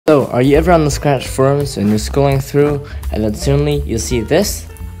So, are you ever on the Scratch forums and you're scrolling through and then suddenly you see this?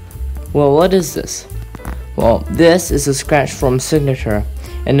 Well, what is this? Well, this is a Scratch forum signature,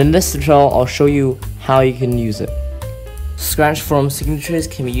 and in this tutorial I'll show you how you can use it. Scratch forum signatures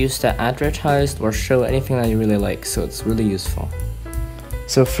can be used to advertise or show anything that you really like, so it's really useful.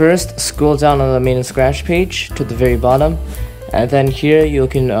 So first, scroll down on the main Scratch page to the very bottom, and then here you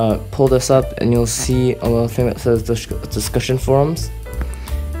can pull this up and you'll see a little thing that says discussion forums.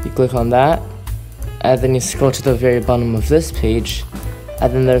 You click on that, and then you scroll to the very bottom of this page,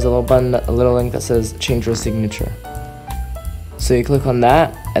 and then there's a little button, a little link that says change your signature. So you click on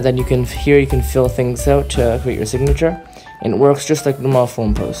that, and then you can fill things out to create your signature, and it works just like normal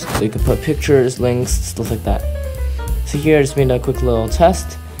forum posts. So you can put pictures, links, stuff like that. So here I just made a quick little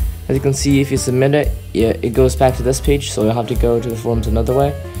test. As you can see, if you submit it, it goes back to this page, so you'll have to go to the forums another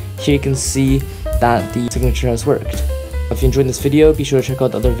way. Here you can see that the signature has worked. If you enjoyed this video, be sure to check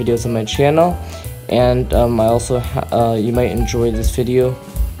out the other videos on my channel, and you might enjoy this video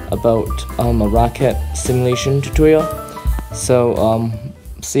about a rocket simulation tutorial. So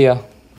see ya.